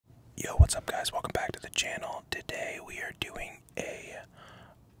Yo, what's up guys? Welcome back to the channel. Today we are doing a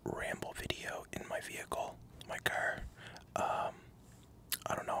ramble video in my vehicle, my car. I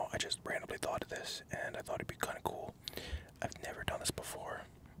don't know, I just randomly thought of this and I thought it'd be kind of cool. I've never done this before.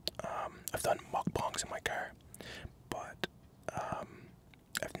 I've done mukbangs in my car, but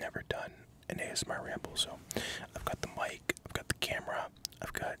I've never done an ASMR ramble. So I've got the mic, I've got the camera,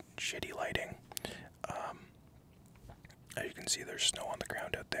 I've got shitty lighting. As you can see, there's snow on the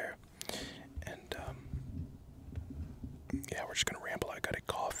ground out there. And, yeah, we're just gonna ramble. I got a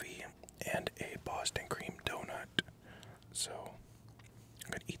coffee and a Boston cream donut. So,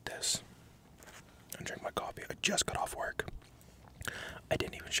 I'm gonna eat this and drink my coffee. I just got off work. I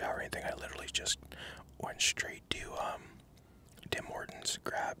didn't even shower or anything. I literally just went straight to, Tim Hortons,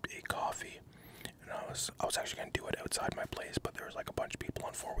 grabbed a coffee. And I was actually gonna do it outside my place, but there was like a bunch of people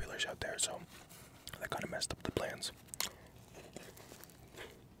on four-wheelers out there, so that kind of messed up the plans.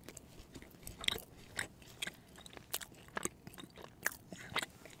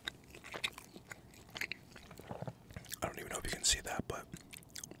 I don't even know if you can see that, but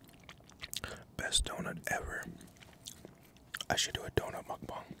best donut ever. I should do a donut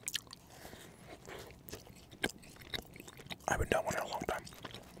mukbang. I haven't done one in a long time.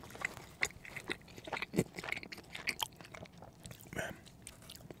 Man,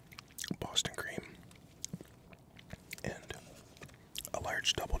 Boston cream and a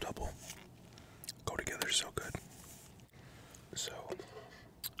large double-double go together so good. So,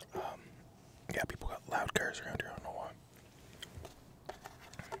 yeah, people got loud cars around here, I don't know why.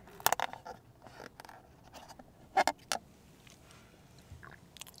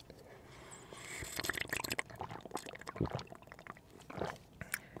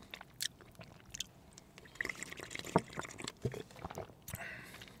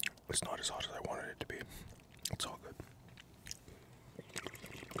 It's not as hot as I wanted it to be. It's all good.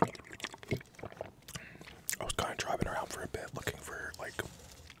 I was kind of driving around for a bit looking for, like,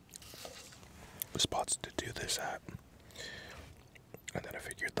 spots to do this at. And then I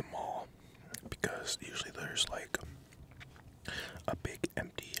figured the mall, because usually there's, like, a big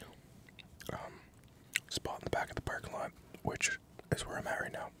empty spot in the back of the parking lot, which is where I'm at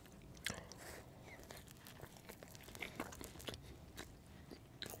right now.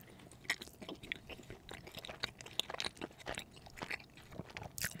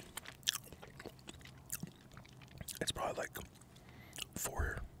 It's probably like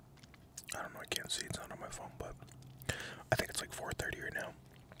 4, I don't know, I can't see, it's not on my phone, but I think it's like 4:30 right now.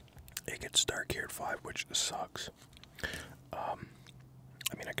 It gets dark here at 5, which sucks.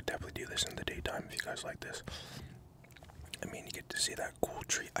 I mean, I could definitely do this in the daytime if you guys like this. I mean, you get to see that cool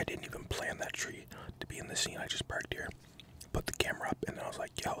tree. I didn't even plan that tree to be in the scene. I just parked here, put the camera up, and then I was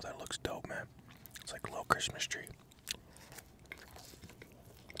like, yo, that looks dope, man. It's like a little Christmas tree.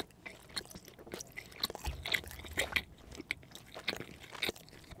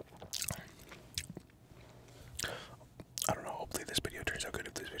 I don't know, hopefully this video turns out good.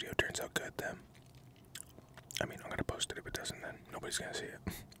 If this video turns out good, then, I mean, I'm gonna post it. If it doesn't, then nobody's gonna see it.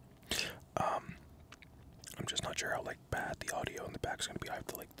 I'm just not sure how, like, bad the audio in the back is gonna be. I have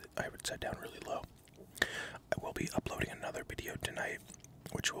to, like, I have it set down really low. I will be uploading another video tonight,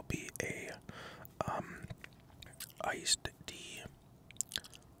 which will be a, iced tea,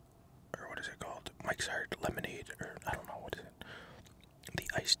 or what is it called? Mike's Hard Lemonade, or I don't know, what is it? The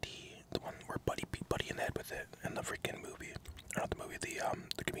iced tea, the one where Buddy in the head with it, in the freaking movie, or not the movie,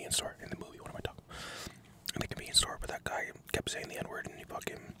 the convenience store, in the movie, what am I talking? In the convenience store, but that guy kept saying the N-word and he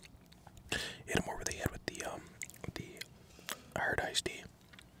fucking hit him over the head with the hard iced tea.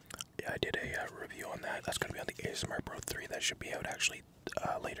 Yeah, I did a review on that. That's gonna be on the ASMR Bro 3. That should be out actually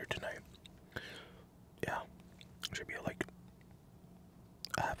later tonight. Yeah, should be like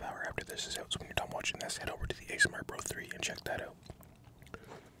a half hour after this is out. So when you're done watching this, head over to the ASMR Bro 3 and check that out.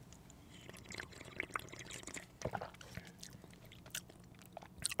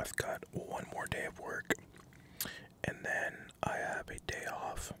 I've got one more day of work, and then I have a day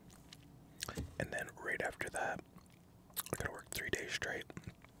off, and then right after that, I gotta work 3 days straight,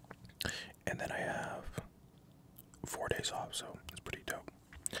 and then I have 4 days off, so it's pretty dope.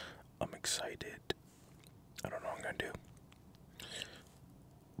 I'm excited. I don't know what I'm gonna do.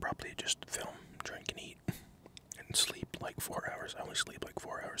 Probably just film, drink, and eat, and sleep like 4 hours. I only sleep like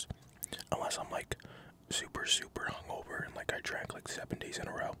 4 hours, unless I'm like super hungover and like I drank like 7 days in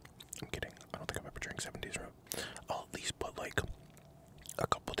a row. I'm kidding. I don't think I've ever drank 7 days in a row. I'll at least put like a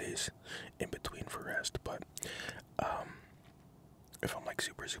couple days in between for rest, but if I'm like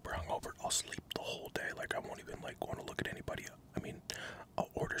super hungover, I'll sleep the whole day. Like I won't even like want to look at anybody. I mean, I'll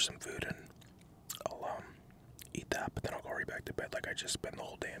order some food and I'll eat that, but then I'll go right back to bed. Like I just spend the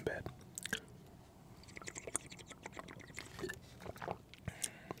whole day in bed.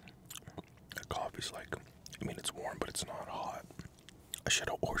 The coffee's like, I mean, it's warm, but it's not hot. I should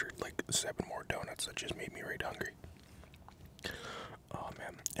have ordered like 7 more donuts. That just made me right hungry. Oh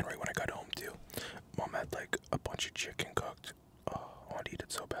man! And right when I got home too, Mom had like a bunch of chicken cooked. Oh, I wanted to eat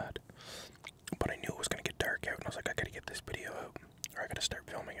it so bad. But I knew it was gonna get dark out, and I was like, I gotta get this video out, or I gotta start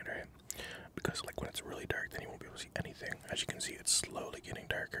filming it, right? Because like when it's really dark, then you won't be able to see anything. As you can see, it's slowly getting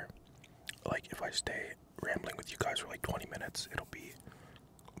darker. Like if I stay rambling with you guys for like 20 minutes, it'll be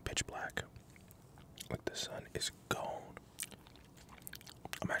pitch black. Like the sun is gone.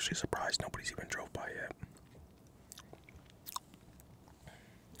 I'm actually surprised nobody's even drove by yet.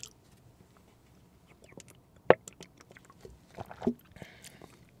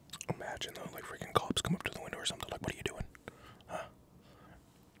 Imagine though, like freaking cops come up to the window or something, like, what are you doing? Huh?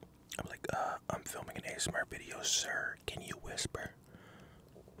 I'm like, I'm filming an ASMR video, sir. Can you whisper?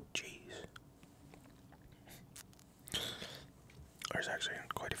 Jeez. There's actually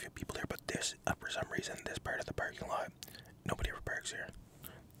quite a few people here, but this, for some reason, this part of the parking lot, nobody ever parks here.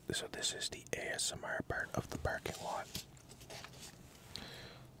 So this is the ASMR part of the parking lot.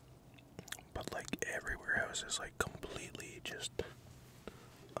 But like everywhere else is like completely just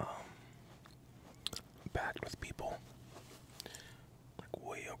packed with people. Like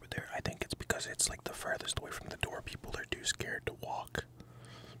way over there. I think it's because it's like the farthest away from the door. People are too scared to walk.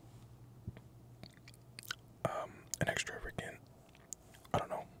 An extra freaking, I don't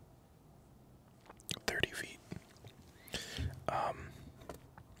know, 30 feet.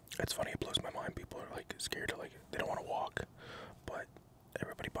 It's funny, it blows my mind. People are like scared to like, they don't want to walk, but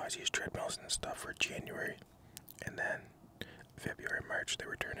everybody buys these treadmills and stuff for January, and then February, March, they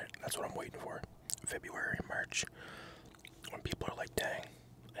return it. That's what I'm waiting for. February, March, when people are like, dang,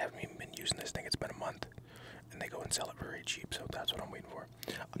 I haven't even been using this thing, it's been a month, and they go and sell it very cheap. So that's what I'm waiting for.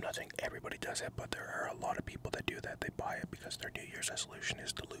 I'm not saying everybody does it, but there are a lot of people that do that. They buy it because their New Year's resolution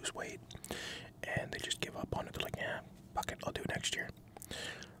is to lose weight, and they just give up on it. They're like, yeah, fuck it, I'll do it next year.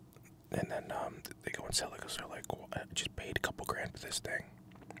 And then they go and sell it because they're like, well, I just paid a couple grand for this thing,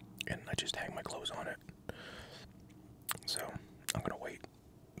 and I just hang my clothes on it. So I'm gonna wait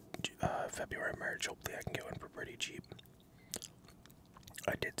February, March. Hopefully I can get one for pretty cheap.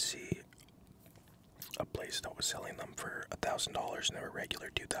 I did see a place that was selling them for $1,000, and they were regular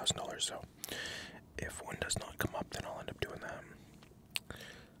 $2,000. So if one does not come up, then I'll end up doing that.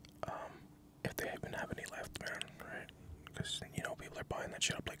 If they even have any left, man, right? Because you know people are buying that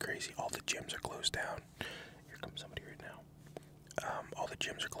shit up like crazy. All the gyms are closed down. Here comes somebody right now. All the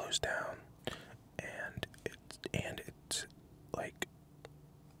gyms are closed down, and it's like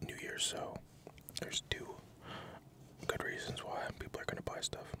New Year's, so there's 2 good reasons why people are gonna buy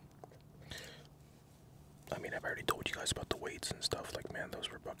stuff. I mean, I've already told you guys about the weights and stuff. Like, man, those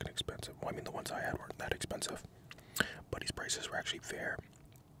were fucking expensive. Well, I mean, the ones I had weren't that expensive, but these prices were actually fair.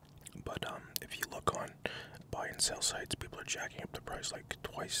 But if you look on buy and sell sites, people are jacking up the price like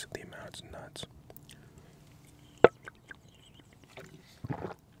twice the amount. It's nuts.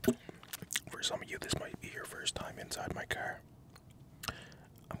 For some of you, this might be your first time inside my car.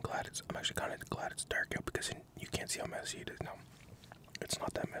 I'm actually kind of glad it's dark out, because you can't see how messy it is. No, it's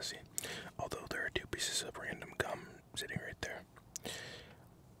not that messy. Although there are 2 pieces of random gum sitting right there.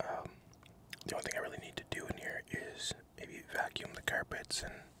 The only thing I really need to do in here is maybe vacuum the carpets,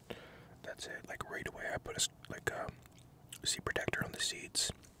 and that's it. Like right away, I put a seat protector on the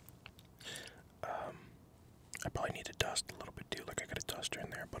seats. I probably need to dust a little bit too. Like I got a duster in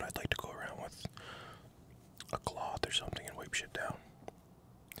there, but I'd like to go around with a cloth or something and wipe shit down.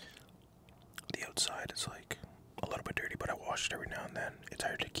 The outside is like a little bit dirty, but I wash it every now and then. It's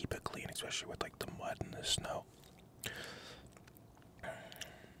hard to keep it clean, especially with like the mud and the snow.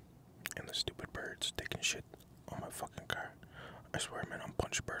 And the stupid birds taking shit on my fucking car. I swear, man, I'm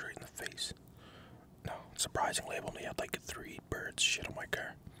punching a bird right in the face. No, surprisingly, I've only had like 3 birds shit on my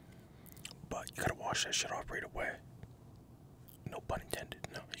car. But you gotta wash that shit off right away. No pun intended.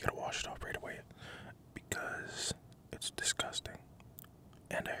 No, you gotta wash it off right away, because it's disgusting.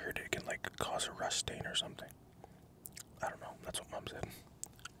 And I heard it can like cause a rust stain or something. I don't know. That's what Mom said.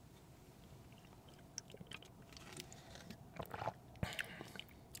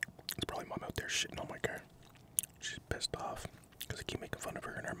 It's probably Mom out there shitting on my car. She's pissed off because I keep making fun of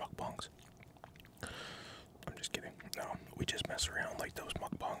her in her mukbangs. I'm just kidding. No, we just mess around. Like, those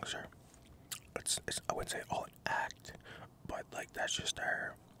mukbangs are, I wouldn't say all an act, but like that's just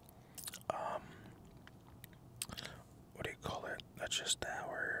our what do you call it? That's just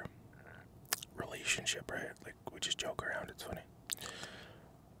our relationship, right? Like, we just joke around. It's funny.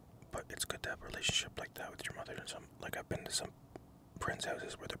 But it's good to have a relationship like that with your mother. And some, like, I've been to some friends'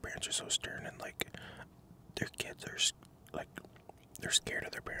 houses where their parents are so stern and like their kids are like they're scared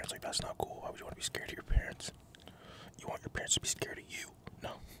of their parents. Like, that's not cool. Why would you want to be scared of your parents? You want your parents to be scared of you?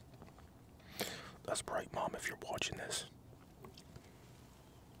 No. That's right, Mom, if you're watching this.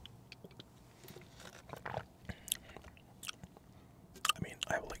 I mean,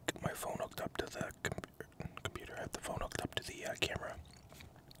 I have like my phone hooked up to the computer. I have the phone hooked up to the camera,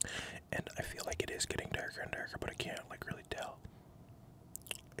 and I feel like it is getting darker and darker, but I can't like really tell.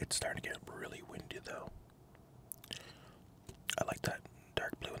 It's starting to get really windy though. I like that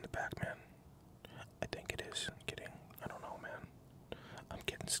dark blue in the back, man. I think it is getting, I don't know, man. I'm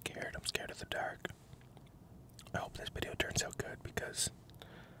getting scared. I'm scared of the dark. I hope this video turns out good because,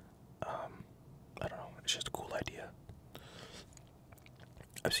 I don't know, it's just a cool idea.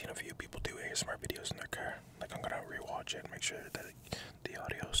 I've seen a few people do ASMR videos in their car. Like, I'm gonna rewatch it and make sure that the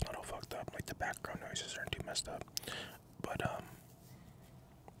audio is not all fucked up, like the background noises aren't too messed up. But,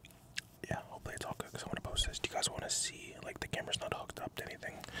 yeah, hopefully it's all good because I want to post this. Do you guys want to see, like, the camera's not hooked up to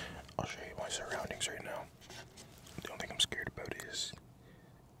anything? I'll show you my surroundings right now. The only thing I'm scared about is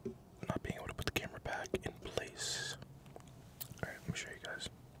not being able to put the camera back in place. Alright, let me show you guys.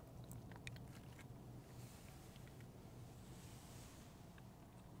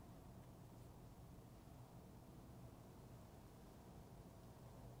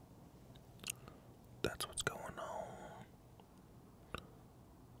 That's what's going on.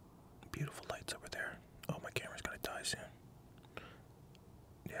 Beautiful lights over there. Oh, my camera's gonna die soon.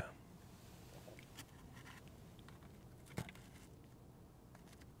 Yeah.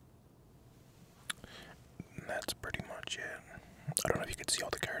 And that's pretty much it. I don't know if you can see all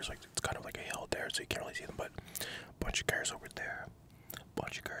the cars, like it's kind of like a hill there, so you can't really see them, but a bunch of cars over there.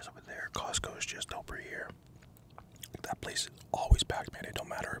 Bunch of cars over there. Costco's just over here. That place is always packed, man. It don't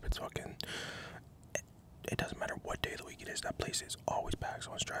matter if it's fucking, it doesn't matter what day of the week it is, that place is always packed.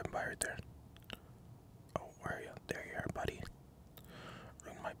 Someone's driving by right there. Oh, where are you? There you are, buddy.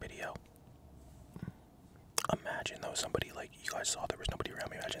 Ruined my video. Imagine though, somebody, like, you guys saw there was nobody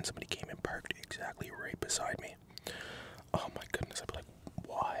around me. Imagine somebody came and parked exactly right beside me. Oh my goodness, I'd be like,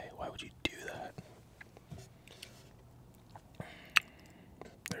 why? Why would you do that?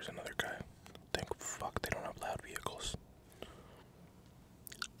 There's another guy. Thank fuck they don't have loud vehicles.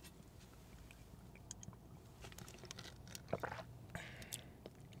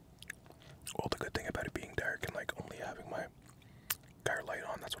 Well, the good thing about it being dark and like only having my car light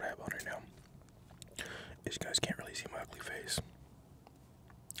on, that's what I have on right now, is you guys can't really see my ugly face.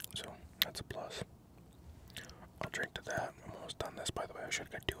 So that's a plus. I'll drink to that. I'm almost done this, by the way. I should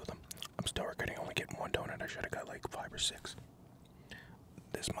have got 2 of them. I'm still regretting only getting 1 donut. I should have got like 5 or 6.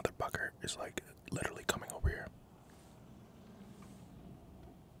 This motherfucker is like literally coming over here.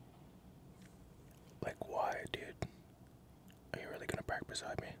 Like, why, dude? Are you really gonna park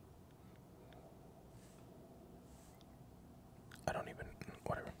beside me? I don't even,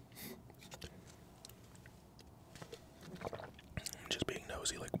 whatever. I'm just being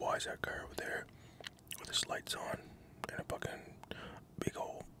nosy, like, why is that car over there with his lights on and a fucking big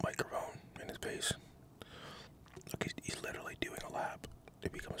old microphone in his face? Look, he's literally doing a lap.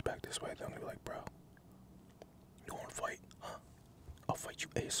 If he comes back this way, then I'm gonna be like, bro, you wanna fight? Huh? I'll fight you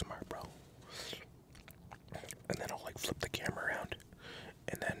ASMR, bro. And then I'll like flip the camera around,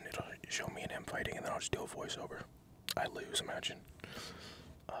 and then it'll show me and him fighting, and then I'll just do a voiceover. I lose, imagine.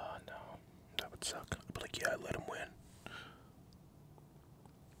 No, that would suck. I'd be like, yeah, I let him win.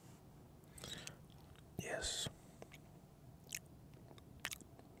 Yes.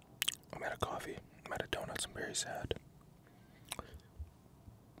 I'm out of coffee. I'm out of donuts. I'm very sad.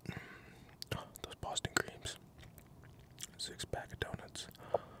 Those Boston creams. 6-pack of donuts.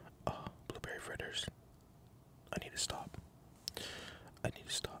 Blueberry fritters. I need to stop. I need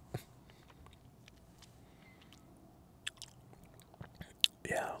to stop.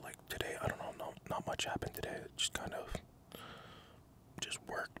 Yeah, like today, I don't know, not much happened today. It just kind of just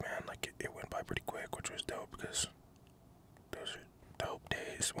worked, man. Like it went by pretty quick, which was dope because those are dope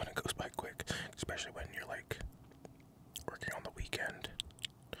days when it goes by quick, especially when you're like working on the weekend.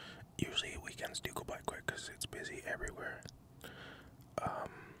 Usually weekends do go by quick because it's busy everywhere.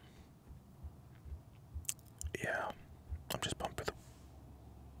 Yeah, I'm just pumped for the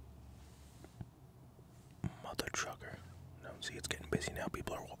mother trucker. No, see, it's getting busy now.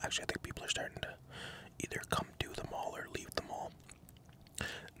 People are, actually, I think people are starting to either come to the mall or leave the mall.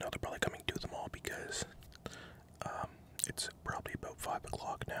 No, they're probably coming to the mall because it's probably about 5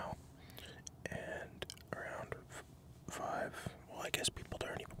 o'clock now, and around 5, well, I guess people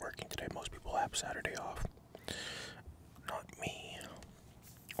aren't even working today. Most people have Saturday off. Not me.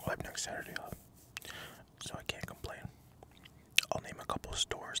 Well, I've Saturday off, so I can't complain. I'll name a couple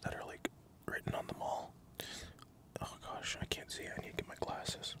stores that are like written on the mall. Oh gosh, I can't see. I need to get my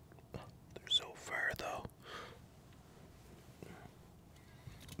glasses. They're so far though.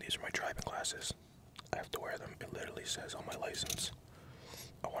 These are my driving glasses. I have to wear them. It literally says on my license.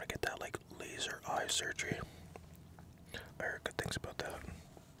 I want to get that like laser eye surgery. I heard good things about that.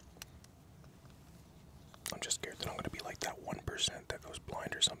 I'm just scared that I'm going to be like that 1% that goes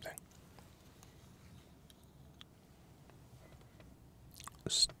blind or something.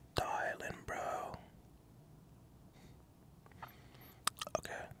 Styling, bro.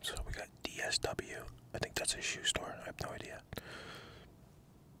 Okay, so we got DSW. I think that's a shoe store. I have no idea.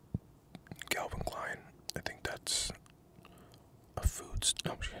 Calvin Klein. I think that's a food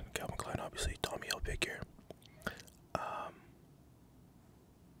store. Oh, Calvin Klein, obviously. Tommy Hilfiger.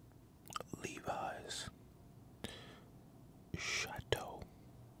 Levi's. Chateau.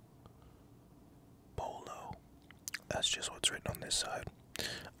 Polo. That's just what's written on this side.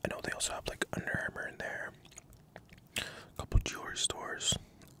 I know they also have like Under Armour in there. A couple jewelry stores.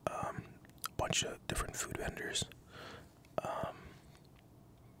 A bunch of different food vendors.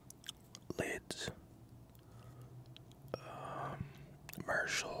 Lids.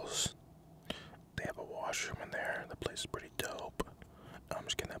 Marshalls. They have a washroom in there. The place is pretty dope. No, I'm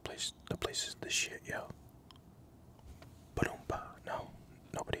just kidding. The place is the shit, yo. Ba-doom-ba. No.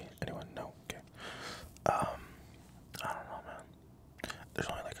 Nobody? Anyone? No? Okay. I don't know, man. There's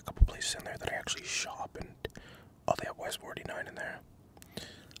only like a couple places in there that I actually shop, and oh, they have West 49 in there.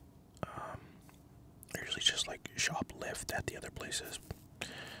 I usually just like shoplift at the other places.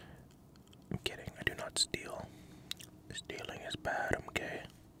 I'm kidding. I do not steal. Stealing is bad, okay?